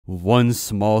One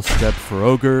small step for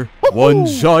ogre, one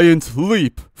giant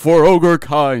leap for ogre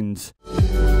kind.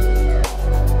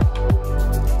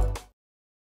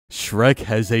 Shrek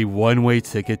has a one-way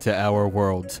ticket to our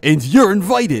world, and you're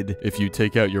invited! If you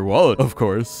take out your wallet, of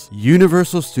course.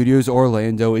 Universal Studios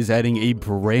Orlando is adding a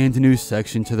brand new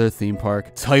section to their theme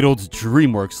park titled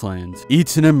DreamWorks Land.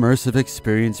 It's an immersive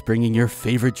experience bringing your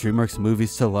favorite DreamWorks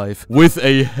movies to life with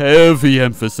a heavy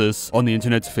emphasis on the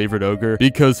internet's favorite ogre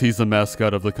because he's the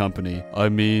mascot of the company. I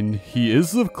mean, he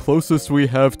is the closest we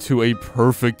have to a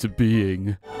perfect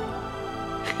being.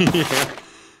 Yeah.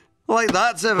 Like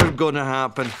that's ever gonna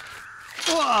happen.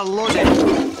 What a load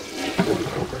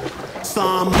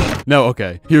Now,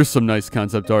 okay, here's some nice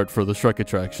concept art for the Shrek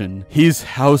attraction. His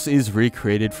house is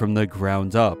recreated from the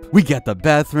ground up. We got the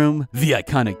bathroom, the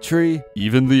iconic tree,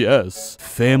 even the S.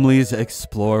 Families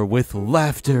explore with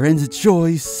laughter and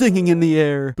joy singing in the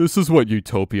air. This is what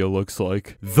Utopia looks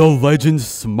like. The legend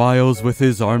smiles with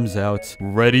his arms out,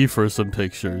 ready for some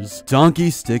pictures.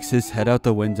 Donkey sticks his head out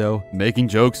the window, making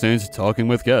jokes and talking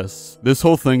with guests. This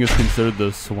whole thing is considered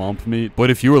the swamp meet, but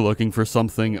if you were looking for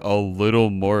something a little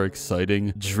more exciting,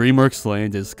 DreamWorks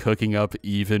Land is cooking up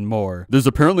even more. There's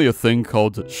apparently a thing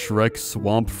called Shrek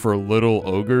Swamp for Little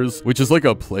Ogres, which is like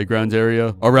a playground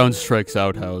area around Shrek's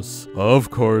outhouse. Of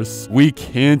course, we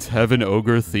can't have an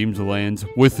ogre-themed land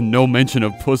with no mention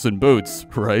of Puss in Boots,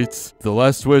 right? The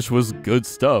Last Wish was good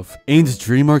stuff, and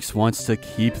DreamWorks wants to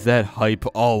keep that hype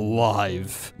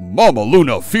alive. Mama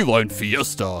Luna Feline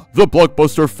Fiesta! The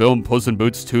blockbuster film Puss in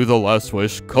Boots 2: The Last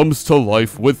Wish comes to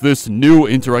life with this new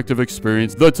interactive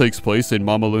experience that takes place in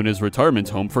Mama Luna's retirement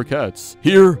home for cats.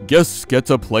 Here, guests get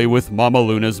to play with Mama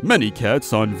Luna's many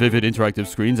cats on vivid interactive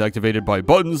screens activated by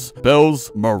buttons,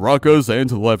 bells, maracas,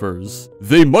 and levers.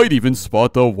 They might even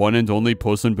spot the one and only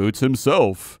Puss in Boots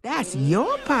himself. That's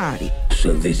your party.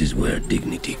 So this is where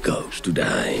dignity goes to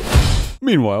die.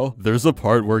 Meanwhile, there's a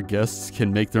part where guests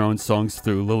can make their own songs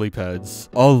through lily pads,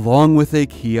 along with a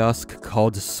kiosk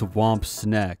called Swamp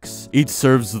Snacks. It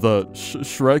serves the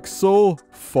Shrek Soul,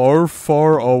 Far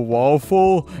Far a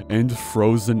Waffle, and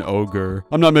Frozen Ogre.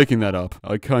 I'm not making that up.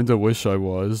 I kinda wish I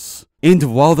was. And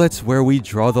while that's where we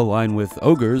draw the line with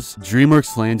ogres,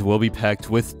 DreamWorks Land will be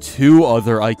packed with two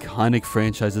other iconic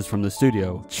franchises from the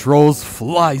studio. Trolls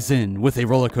flies in with a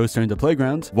roller coaster and a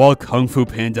playground, while Kung Fu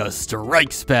Panda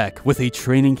strikes back with a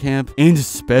training camp and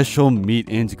special meet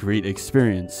and greet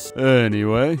experience.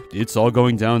 Anyway, it's all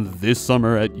going down this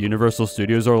summer at Universal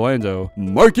Studios Orlando.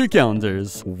 Mark your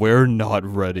calendars, we're not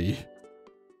ready.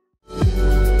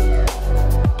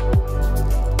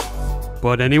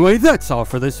 But anyway, that's all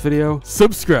for this video.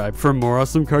 Subscribe for more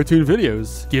awesome cartoon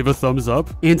videos. Give a thumbs up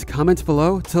and comment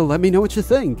below to let me know what you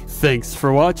think. Thanks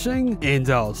for watching, and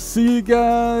I'll see you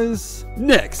guys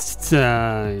next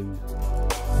time.